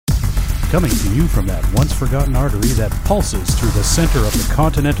Coming to you from that once-forgotten artery that pulses through the center of the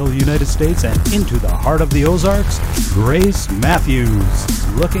continental United States and into the heart of the Ozarks, Grace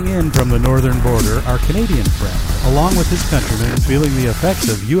Matthews. Looking in from the northern border, our Canadian friend, along with his countrymen feeling the effects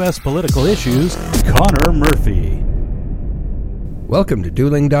of U.S. political issues, Connor Murphy. Welcome to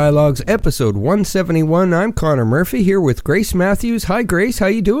Dueling Dialogues, episode 171. I'm Connor Murphy, here with Grace Matthews. Hi, Grace. How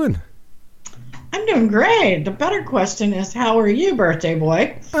you doing? I'm doing great. The better question is, how are you, birthday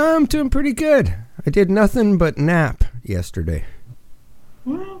boy? I'm doing pretty good. I did nothing but nap yesterday.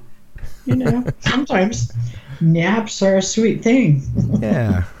 Well, you know, sometimes naps are a sweet thing.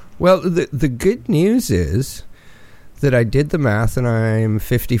 Yeah. Well, the good news is that I did the math and I'm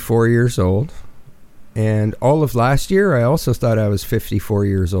 54 years old. And all of last year, I also thought I was 54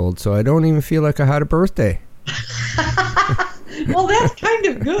 years old. So I don't even feel like I had a birthday. Well, that's kind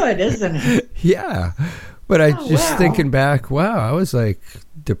of good, isn't it? Yeah. But thinking back, wow, I was like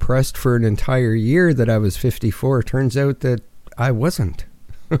depressed for an entire year that I was 54. Turns out that I wasn't.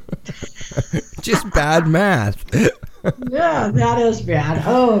 Just bad math. Yeah, that is bad.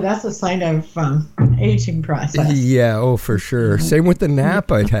 Oh, that's a sign of aging process. Yeah, oh, for sure. Same with the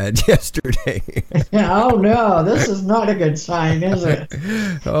nap I'd had yesterday. Yeah, oh, no, this is not a good sign, is it?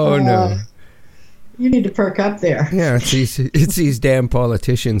 Oh, no. You need to perk up there. Yeah, it's these damn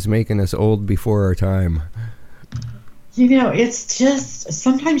politicians making us old before our time. You know, it's just,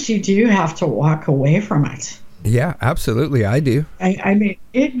 sometimes you do have to walk away from it. Yeah, absolutely, I do. I mean,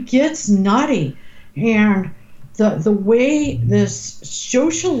 it gets nutty. And the way this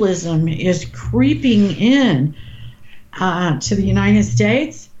socialism is creeping in to the United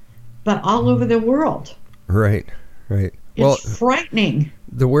States, but all over the world. Right. It's frightening.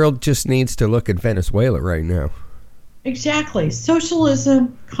 The world just needs to look at Venezuela right now. Exactly.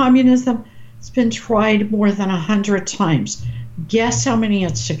 Socialism, communism, it's been tried more than 100 times. Guess how many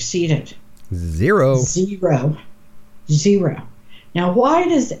it's succeeded? Zero. Now, why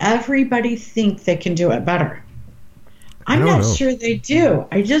does everybody think they can do it better? I'm not sure they do.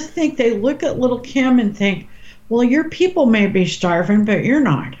 I just think they look at little Kim and think, well, your people may be starving, but you're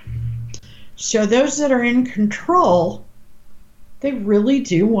not. So those that are in control, they really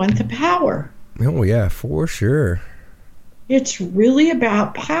do want the power. Oh, yeah, for sure. It's really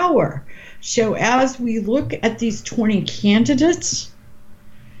about power. So as we look at these 20 candidates,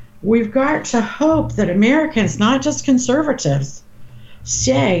 we've got to hope that Americans, not just conservatives,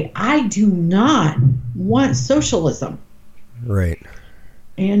 say, I do not want socialism. Right.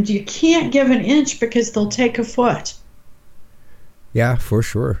 And you can't give an inch because they'll take a foot. Yeah, for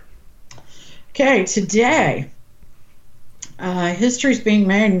sure. Okay, today, history's being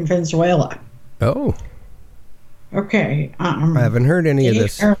made in Venezuela. Oh. Okay. I haven't heard any of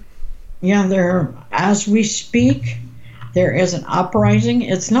this. As we speak, there is an uprising.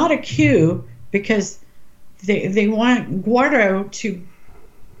 It's not a coup because they want Guaido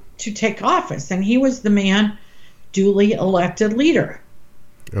to take office, and he was the man duly elected leader.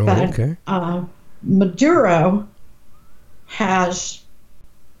 Oh, but, okay. Maduro has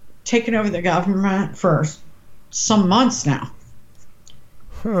taken over the government for some months now.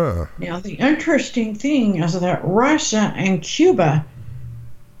 Huh. Now, the interesting thing is that Russia and Cuba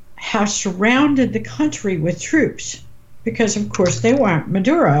have surrounded the country with troops because, of course, they want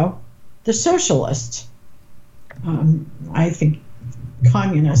Maduro, the socialist. I think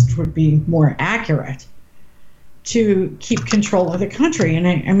communist would be more accurate, to keep control of the country. And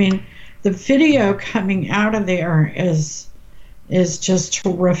I mean, the video coming out of there is just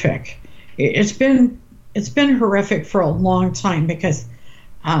terrific. It's been horrific for a long time because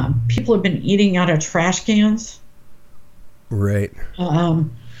people have been eating out of trash cans. Right.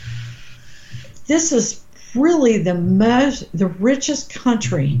 This is really the richest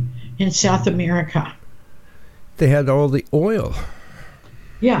country in South America. They had all the oil.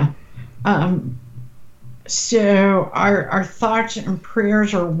 Yeah. So our thoughts and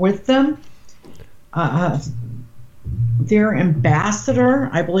prayers are with them. Their ambassador,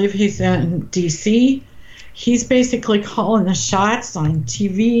 I believe he's in D.C., he's basically calling the shots on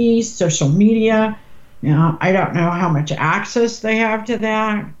TV, social media. Now, I don't know how much access they have to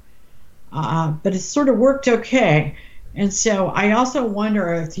that, but it's sort of worked okay. And so I also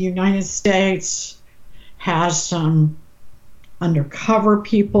wonder if the United States has some undercover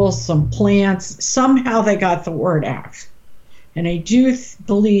people, some plans. Somehow they got the word out. And I do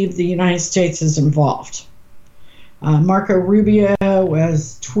believe the United States is involved. Marco Rubio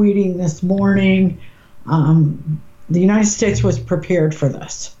was tweeting this morning, the United States was prepared for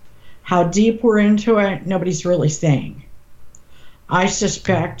this. How deep we're into it, nobody's really saying. I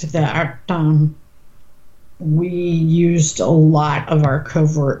suspect that we used a lot of our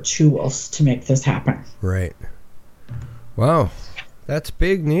covert tools to make this happen. Right. Wow. That's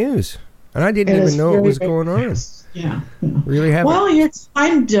big news. And I didn't even know it was going on. Yeah. Really haven't. Well, your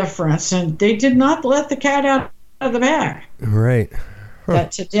time difference, and they did not let the cat out of the bag. Right.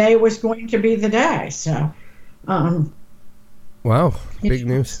 That today was going to be the day. So, wow. Big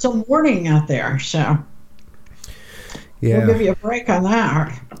news. Still morning out there. So, yeah. we'll give you a break on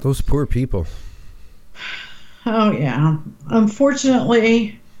that. Those poor people. Oh, yeah.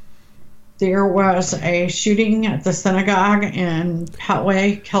 Unfortunately, there was a shooting at the synagogue in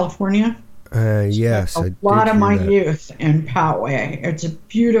Poway, California. Yes. A lot of my youth in Poway. It's a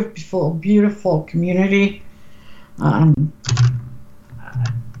beautiful, beautiful community. The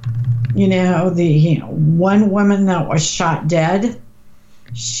one woman that was shot dead,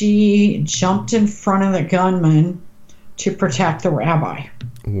 she jumped in front of the gunman to protect the rabbi.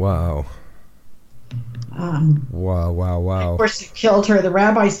 Wow. Wow. Of course, he killed her. The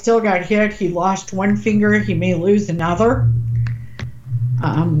rabbi still got hit. He lost one finger. He may lose another.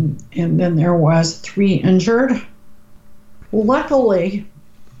 And then there was 3 injured. Luckily,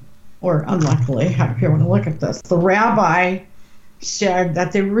 or unluckily, however you want to look at this, the rabbi said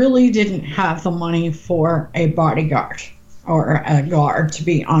that they really didn't have the money for a bodyguard or a guard to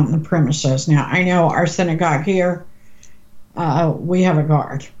be on the premises. Now, I know our synagogue here, we have a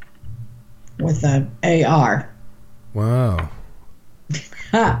guard with an AR. Wow.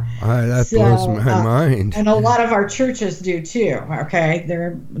 That blows my mind. And a lot of our churches do too. Okay,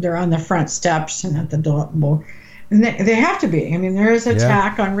 they're on the front steps and at the door, and they have to be. I mean, there is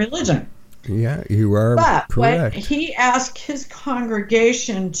attack on religion. Yeah, you are but correct. What he asked his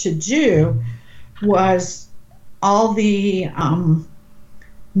congregation to do was all the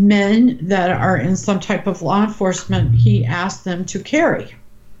men that are in some type of law enforcement, he asked them to carry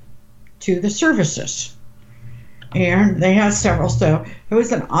to the services. And they had several. So it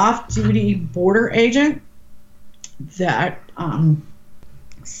was an off-duty border agent that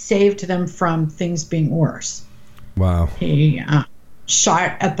saved them from things being worse. Wow. He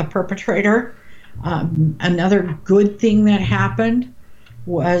shot at the perpetrator. Another good thing that happened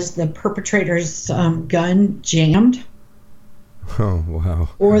was the perpetrator's gun jammed. Oh, wow.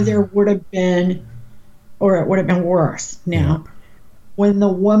 Or it would have been worse. Now, when the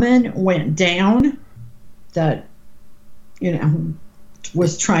woman went down, that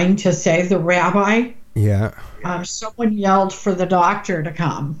was trying to save the rabbi. Yeah. Someone yelled for the doctor to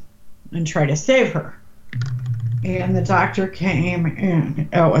come and try to save her. And the doctor came, and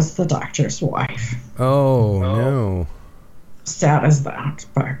it was the doctor's wife. Oh, no. Sad as that,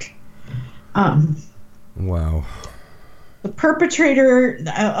 but wow. The perpetrator,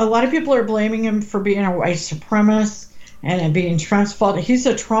 a lot of people are blaming him for being a white supremacist and it being Trump's fault. He's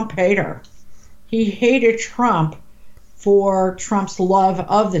a Trump hater. He hated Trump for Trump's love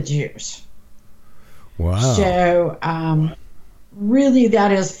of the Jews. Wow. So, really,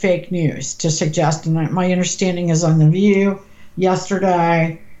 that is fake news to suggest, and my understanding is on The View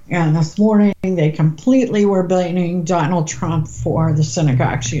yesterday and this morning, they completely were blaming Donald Trump for the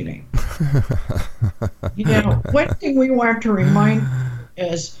synagogue shooting. One thing we want to remind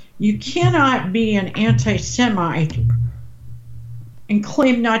is you cannot be an anti-Semite and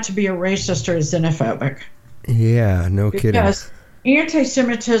claim not to be a racist or a xenophobic. Yeah, no kidding. Because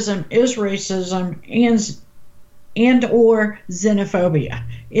anti-Semitism is racism and or xenophobia.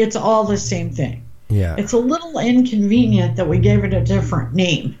 It's all the same thing. Yeah. It's a little inconvenient that we gave it a different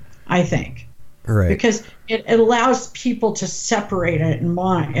name, I think. Right. Because it allows people to separate it in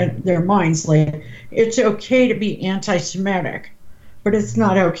their minds. Like, it's okay to be anti-Semitic, but it's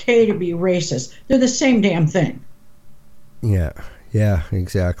not okay to be racist. They're the same damn thing. Yeah,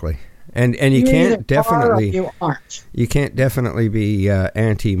 exactly. And you can't definitely you can't definitely be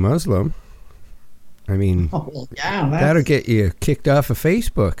anti-Muslim. I mean, that'll get you kicked off of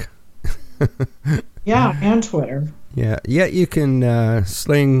Facebook. Yeah, and Twitter. Yeah, yet you can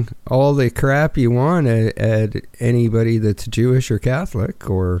sling all the crap you want at anybody that's Jewish or Catholic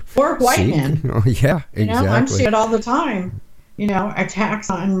or white Sikh. men. Oh, yeah, exactly. I'm seeing it all the time. Attacks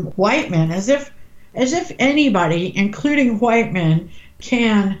on white men, as if anybody, including white men,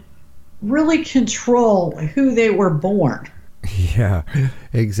 can really control who they were born. Yeah,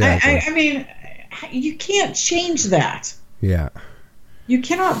 exactly. I mean, you can't change that. Yeah. You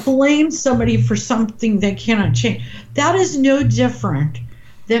cannot blame somebody for something they cannot change. That is no different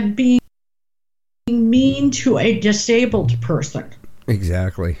than being mean to a disabled person.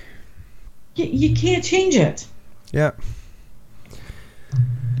 Exactly. You can't change it. Yeah.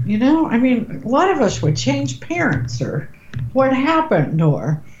 I mean, a lot of us would change parents or what happened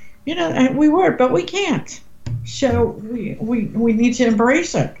or, we would, but we can't. So we need to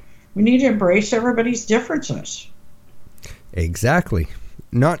embrace it. We need to embrace everybody's differences. Exactly.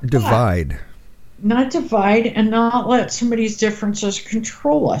 Not divide. Not divide and not let somebody's differences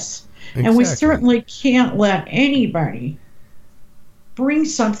control us. Exactly. And we certainly can't let anybody bring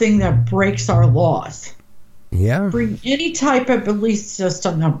something that breaks our laws. Yeah. Bring any type of belief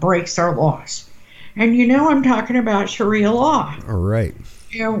system that breaks our laws. And I'm talking about Sharia law. All right.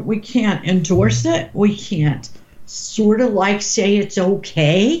 We can't endorse it. We can't sort of like say it's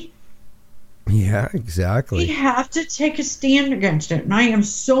okay. Yeah, exactly. We have to take a stand against it. And I am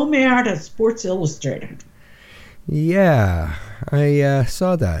so mad at Sports Illustrated. Yeah, I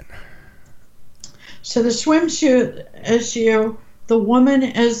saw that. So the swimsuit issue, the woman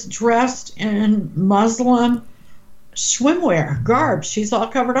is dressed in Muslim swimwear, garb. She's all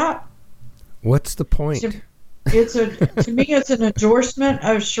covered up. What's the point? To me, it's an endorsement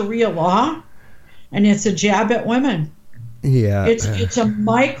of Sharia law, and it's a jab at women. Yeah. It's a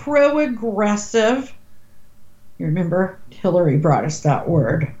microaggressive. You remember Hillary brought us that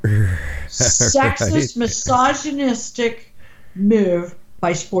word. Sexist, Right. misogynistic move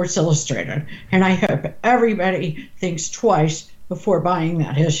by Sports Illustrated. And I hope everybody thinks twice before buying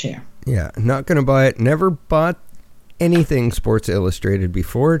that issue. Yeah, not going to buy it. Never bought anything Sports Illustrated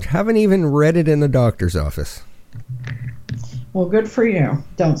before. Haven't even read it in the doctor's office. Well, good for you.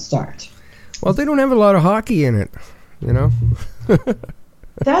 Don't start. Well, they don't have a lot of hockey in it,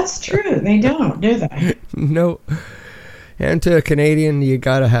 That's true. They don't, do they? No. And to a Canadian, you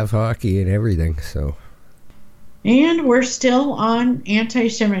got to have hockey and everything, so. And we're still on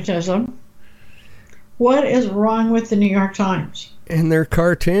anti-Semitism. What is wrong with the New York Times? And their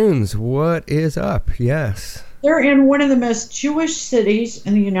cartoons. What is up? Yes. They're in one of the most Jewish cities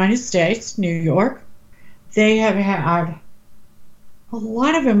in the United States, New York. They have had a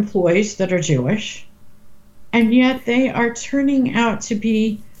lot of employees that are Jewish, and yet they are turning out to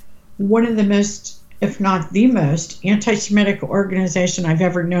be one of the most, if not the most, anti-Semitic organization I've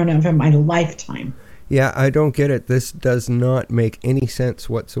ever known of in my lifetime. Yeah, I don't get it. This does not make any sense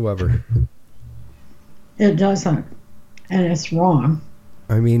whatsoever. It doesn't, and it's wrong.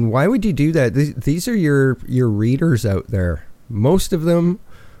 I mean, why would you do that? These are your readers out there. Most of them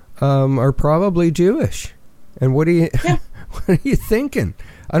are probably Jewish. And what are you thinking?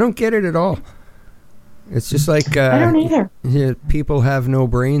 I don't get it at all. It's just like I don't either. Yeah, people have no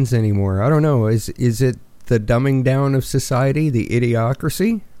brains anymore. I don't know. Is it the dumbing down of society, the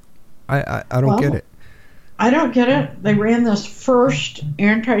idiocracy? I don't get it. I don't get it. They ran this first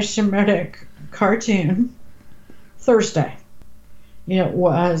anti-Semitic cartoon Thursday. It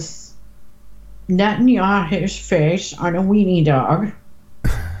was Netanyahu's face on a weenie dog.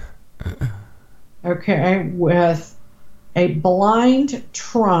 Okay, with a blind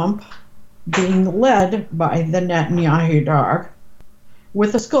Trump being led by the Netanyahu dog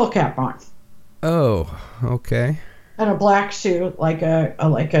with a skull cap on. Oh, okay. And a black suit like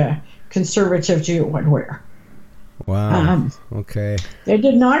a conservative Jew would wear. Wow. Okay. They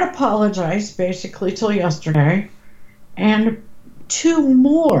did not apologize basically till yesterday, and 2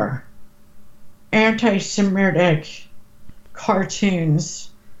 more anti-Semitic cartoons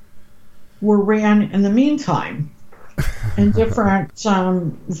were ran in the meantime in different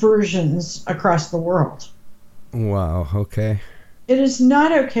versions across the world. Wow. Okay. It is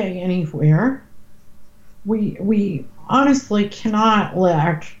not okay anywhere. We honestly cannot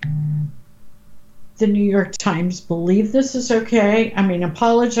let the New York Times believe this is okay. I mean,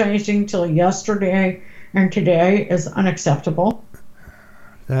 apologizing till yesterday and today is unacceptable.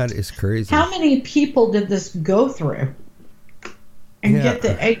 That is crazy. How many people did this go through and get the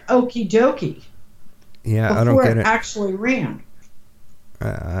okie dokie Yeah, I don't get before it. it actually ran?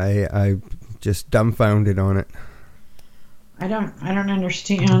 I just dumbfounded on it. I don't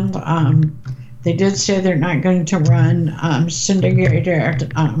understand. They did say they're not going to run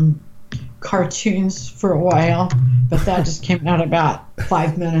syndicated cartoons for a while, but that just came out about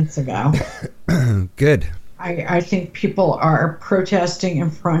 5 minutes ago. Good. I think people are protesting in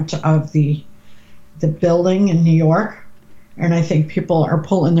front of the building in New York, and I think people are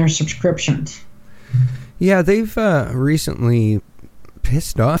pulling their subscriptions. Yeah, they've recently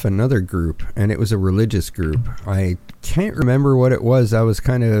pissed off another group, and it was a religious group. I can't remember what it was. I was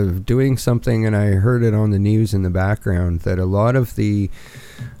kind of doing something, and I heard it on the news in the background that a lot of the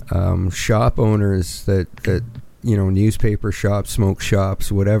shop owners that newspaper shops, smoke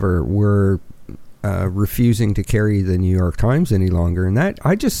shops, whatever, were refusing to carry the New York Times any longer. And that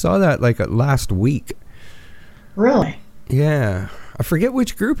I just saw that like last week. Really? Yeah. I forget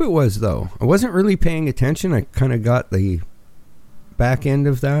which group it was, though. I wasn't really paying attention. I kind of got the back end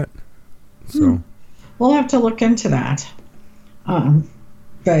of that. So. we'll have to look into that.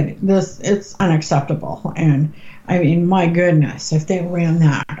 But it's unacceptable. And I mean, my goodness, if they ran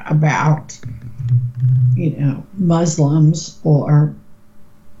that about, Muslims or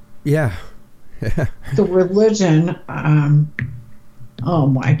Yeah. the religion, I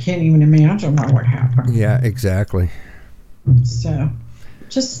can't even imagine what would happen. Yeah, exactly. So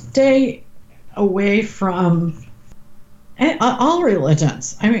just stay away from all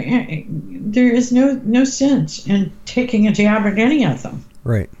religions. I mean, there is no sense in taking a jab at any of them.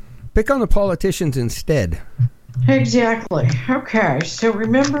 Right. Pick on the politicians instead. Exactly. Okay, so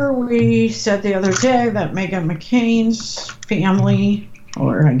remember we said the other day that Meghan McCain's family,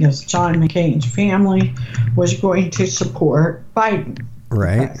 or I guess John McCain's family, was going to support Biden.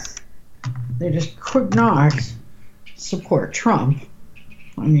 Right. They just could not support Trump.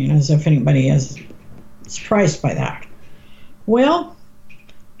 I mean, as if anybody is surprised by that. Well,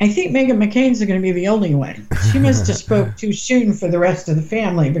 I think Meghan McCain's going to be the only one. She must have spoke too soon for the rest of the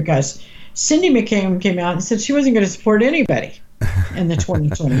family, because Cindy McCain came out and said she wasn't going to support anybody in the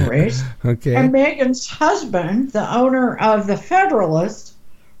 2020 race. Okay. And Meghan's husband, the owner of The Federalist,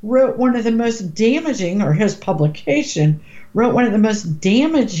 wrote one of the most damaging, or his publication, wrote one of the most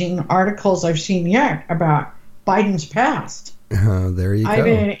damaging articles I've seen yet about Biden's past. There you go. I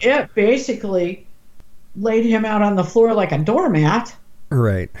mean, it basically laid him out on the floor like a doormat.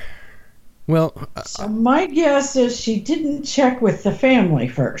 Right. Well, So my guess is she didn't check with the family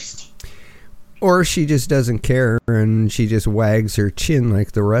first. or she just doesn't care and she just wags her chin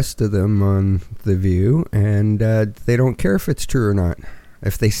like the rest of them on The View, and they don't care if it's true or not.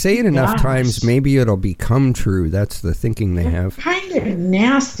 If they say it enough times, maybe it'll become true. That's the thinking they have. Kind of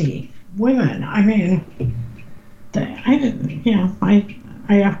nasty women. I mean, I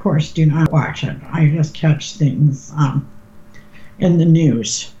of course do not watch it. I just catch things in the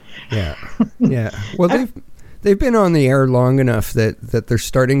news. Yeah, yeah. Well, they've been on the air long enough that they're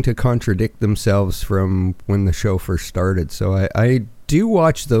starting to contradict themselves from when the show first started. So I do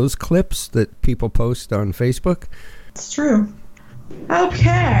watch those clips that people post on Facebook. It's true.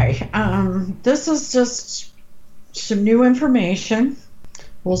 Okay, this is just some new information.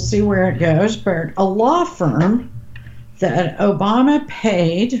 We'll see where it goes, but a law firm that Obama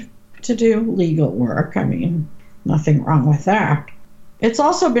paid to do legal work, I mean, nothing wrong with that. It's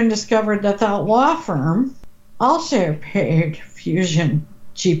also been discovered that that law firm also paid Fusion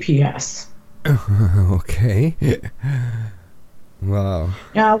GPS. Okay. Wow.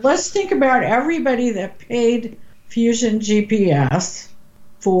 Now, let's think about everybody that paid Fusion GPS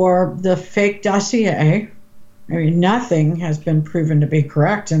for the fake dossier. I mean, nothing has been proven to be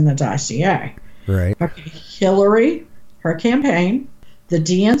correct in the dossier. Right. Okay, Hillary, her campaign, the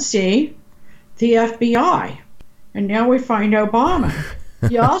DNC, the FBI, and now we find Obama.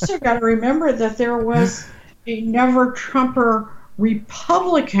 You also got to remember that there was a never-Trumper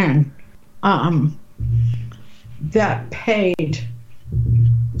Republican that paid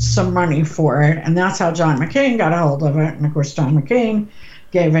some money for it, and that's how John McCain got a hold of it. And of course, John McCain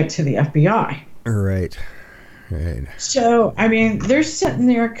gave it to the FBI. Right. Right. So, I mean, they're sitting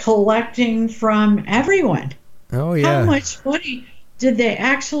there collecting from everyone. Oh, yeah. How much money did they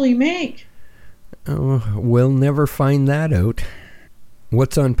actually make? Oh, we'll never find that out.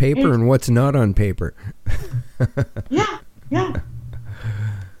 What's on paper and what's not on paper. Yeah.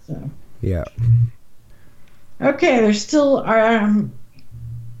 So. Yeah. Okay, there's still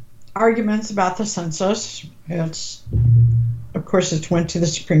arguments about the census. It's, of course, it went to the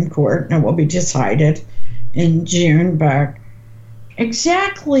Supreme Court and it will be decided in June. But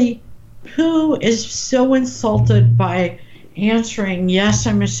exactly who is so insulted by answering, yes,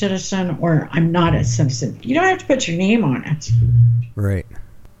 I'm a citizen, or I'm not a citizen? You don't have to put your name on it. Right.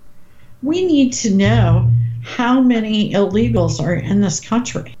 We need to know how many illegals are in this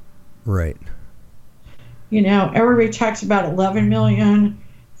country. Right. You know, everybody talks about 11 million.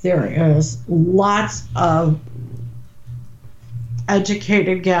 There is lots of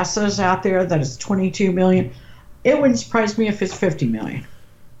educated guesses out there that it's 22 million. It wouldn't surprise me if it's 50 million.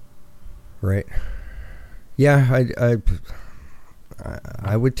 Right. Yeah,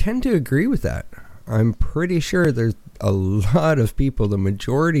 I would tend to agree with that. I'm pretty sure there's a lot of people, the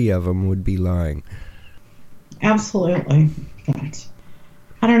majority of them would be lying. Absolutely. But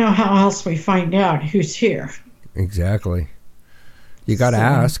I don't know how else we find out who's here. Exactly. You got to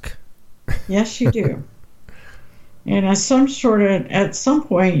ask. Yes, you do. And at some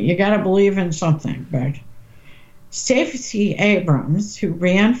point, you got to believe in something. But Stacey Abrams, who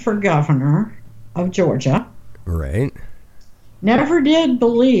ran for governor of Georgia, right, never did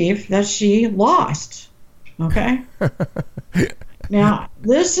believe that she lost. Okay? Now,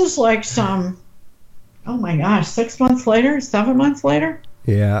 this is like some oh my gosh, 6 months later, 7 months later,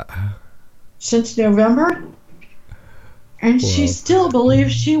 Yeah. since November, and she Wow. still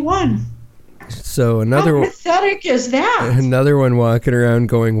believes she won. So How another pathetic is that? another one walking around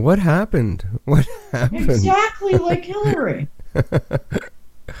going, "What happened? What happened?" Exactly like Hillary.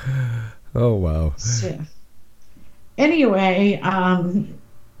 Oh wow. So, anyway,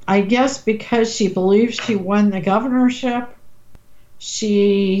 I guess because she believes she won the governorship,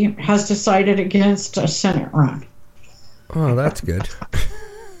 she has decided against a Senate run. Oh, that's good.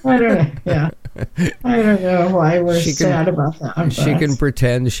 I don't know. Yeah. I don't know why we're She can- sad about that. She but, can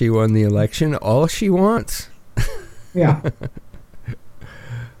pretend she won the election all she wants. Yeah.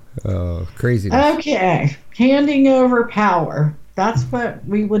 Oh, craziness. Okay. Handing over power. That's what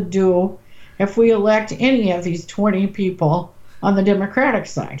we would do if we elect any of these 20 people on the Democratic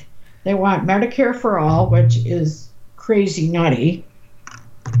side. They want Medicare for all, which is crazy nutty.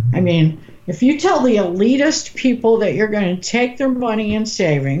 I mean, if you tell the elitist people that you're going to take their money in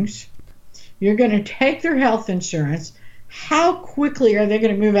savings, you're going to take their health insurance, how quickly are they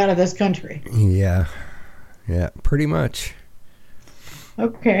going to move out of this country? Yeah. Yeah, pretty much.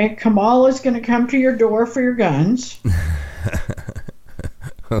 Okay, Kamala's going to come to your door for your guns.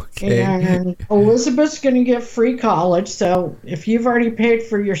 Okay. And Elizabeth's going to get free college. So if you've already paid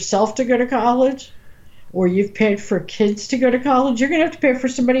for yourself to go to college, or you've paid for kids to go to college, you're going to have to pay for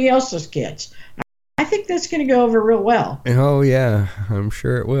somebody else's kids. I think that's going to go over real well. Oh yeah, I'm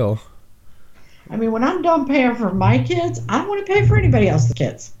sure it will. I mean, when I'm done paying for my kids, I don't want to pay for anybody else's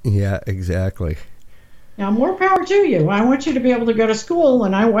kids. Yeah, exactly. Now, more power to you. I want you to be able to go to school,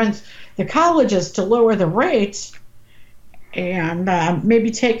 and I want the colleges to lower the rates and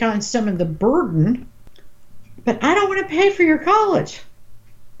maybe take on some of the burden. But I don't want to pay for your college.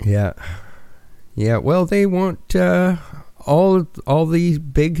 Yeah. Yeah, well, they want all the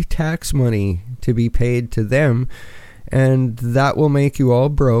big tax money to be paid to them, and that will make you all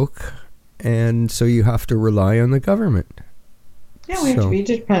broke, and so you have to rely on the government. Yeah, we have So- to be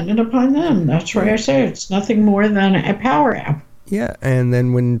dependent upon them. That's why I say it's nothing more than a power app. Yeah, and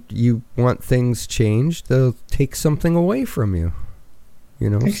then when you want things changed, they'll take something away from you. You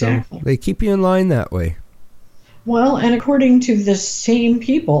know, Exactly. so they keep you in line that way. Well, and according to the same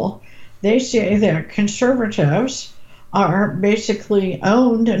people, they say that conservatives are basically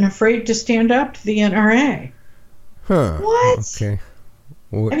owned and afraid to stand up to the NRA. Huh. What? Okay.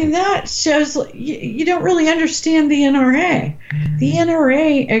 I mean, that shows you don't really understand the NRA. The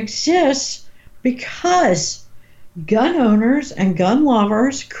NRA exists because gun owners and gun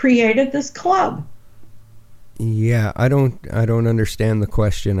lovers created this club. Yeah, I don't understand the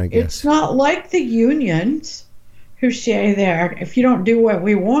question, I guess. It's not like the unions who say that if you don't do what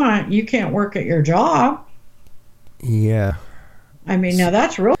we want, you can't work at your job. Yeah. I mean, now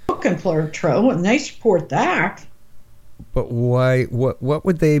that's real control, and they support that. But why what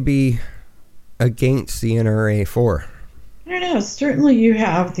would they be against the NRA for? I don't know. Certainly, you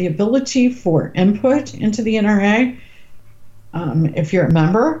have the ability for input into the NRA if you're a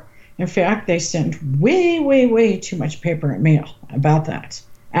member. In fact, they send way, way, way too much paper and mail about that,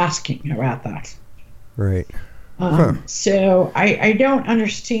 asking about that. Right. So I don't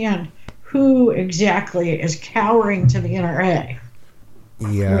understand who exactly is cowering to the NRA.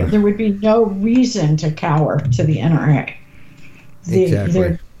 Yeah. There would be no reason to cower to the NRA. Exactly.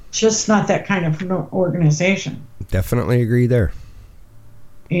 They're just not that kind of organization. Definitely agree there.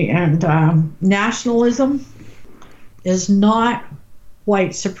 And nationalism is not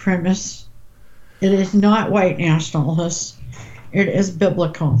white supremacist. It is not white nationalists. It is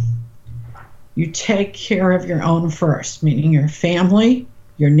biblical. You take care of your own first, meaning your family,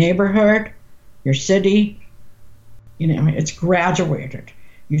 your neighborhood, your city. You know, it's graduated.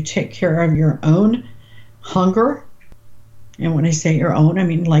 You take care of your own hunger. And when I say your own, I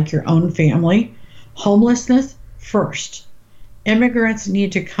mean like your own family. Homelessness first. Immigrants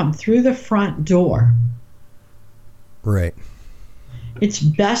need to come through the front door. Right. It's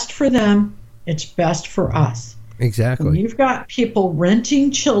best for them. It's best for us. When Exactly. you've got people renting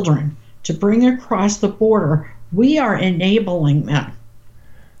children to bring across the border, we are enabling them.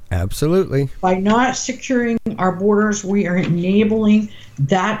 Absolutely. By not securing our borders, we are enabling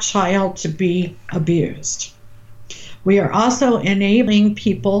that child to be abused. We are also enabling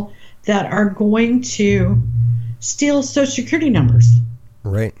people that are going to steal Social Security numbers.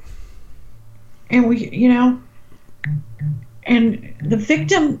 Right. And we, you know, and the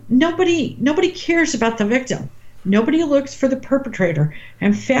victim, nobody cares about the victim. Nobody looks for the perpetrator.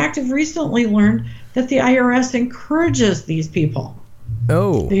 In fact, I've recently learned that the IRS encourages these people,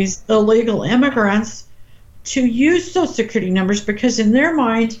 Oh. these illegal immigrants, to use Social Security numbers because in their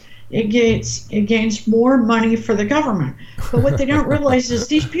mind, it gains more money for the government. But what they don't realize is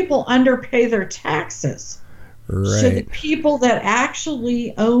these people underpay their taxes. Right. So the people that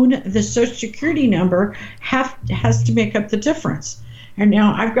actually own the Social Security number has to make up the difference. And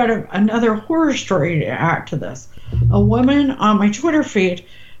now I've got another horror story to add to this. A woman on my Twitter feed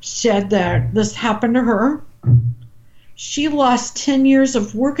said that this happened to her. She lost 10 years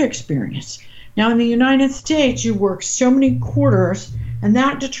of work experience. Now in the United States, you work so many quarters, and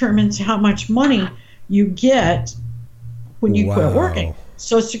that determines how much money you get when you quit working.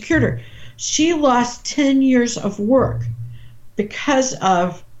 Social Security. She lost 10 years of work because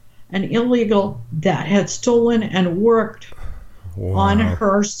of an illegal that had stolen and worked on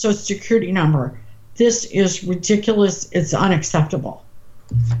her Social Security number. This is ridiculous. It's unacceptable.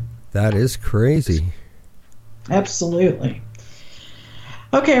 That is crazy. Absolutely.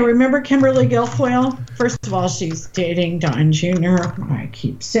 Okay, remember Kimberly Guilfoyle? First of all, she's dating Don Jr. I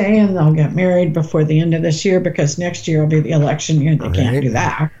keep saying they'll get married before the end of this year because next year will be the election year. They can't do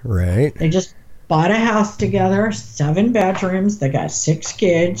that. Right. They just bought a house together, 7 bedrooms. They got 6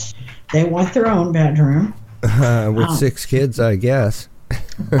 kids. They want their own bedroom. With 6 kids, I guess.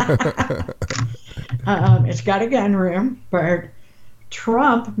 It's got a gun room, but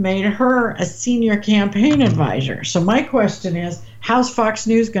Trump made her a senior campaign advisor. So my question is, how's Fox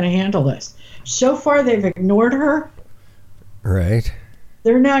News going to handle this? So far, they've ignored her. Right.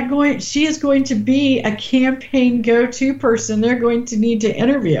 They're not going. She is going to be a campaign go-to person. They're going to need to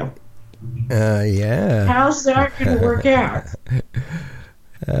interview. Yeah. How's that going to work out?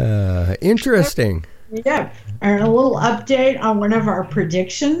 Interesting. Yeah. And a little update on one of our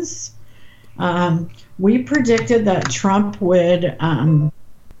predictions. We predicted that Trump would,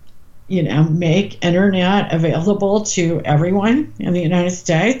 make internet available to everyone in the United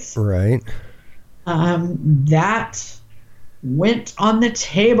States. Right. That went on the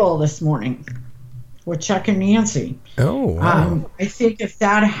table this morning with Chuck and Nancy. Oh, wow. I think if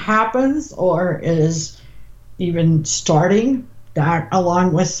that happens or is even starting, that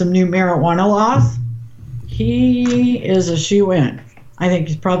along with some new marijuana laws, he is a shoo-in. I think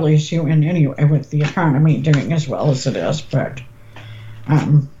he's probably a shoo-in anyway with the economy doing as well as it is. But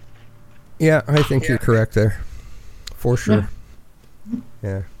yeah, I think you're correct there, for sure.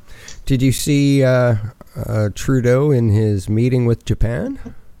 Yeah. Did you see Trudeau in his meeting with Japan?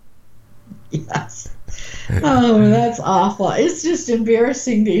 Yes. Oh, that's awful. It's just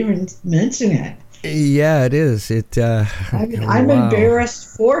embarrassing to even mention it. Yeah, it is. I'm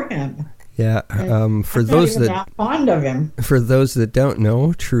embarrassed for him. Yeah, for I'm those not even that fond of him. For those that don't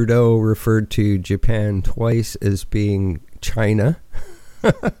know, Trudeau referred to Japan twice as being China.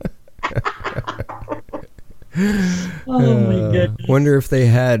 Oh my goodness! Wonder if they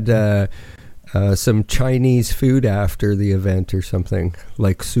had some Chinese food after the event or something,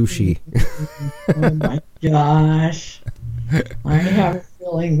 like sushi. Oh my gosh! I have a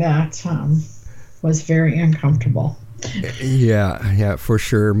feeling that was very uncomfortable. Yeah, for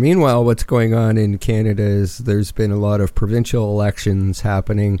sure. Meanwhile, what's going on in Canada is there's been a lot of provincial elections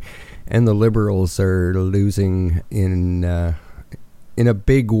happening, and the Liberals are losing in a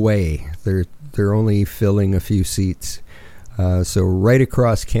big way. They're only filling a few seats. So right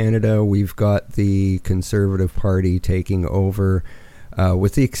across Canada, we've got the Conservative Party taking over,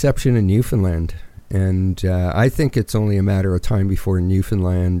 with the exception of Newfoundland. And I think it's only a matter of time before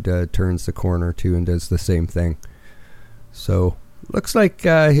Newfoundland turns the corner too and does the same thing. So, looks like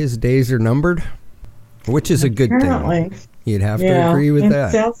his days are numbered, which is a good thing. You'd have to agree with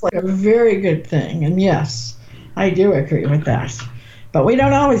that. Sounds like a very good thing. And yes, I do agree with that. But we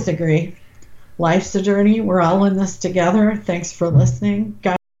don't always agree. Life's a journey. We're all in this together. Thanks for listening.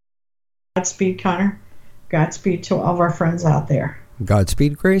 Godspeed, Connor. Godspeed to all of our friends out there.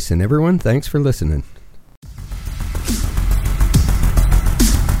 Godspeed, Grace, and everyone, thanks for listening.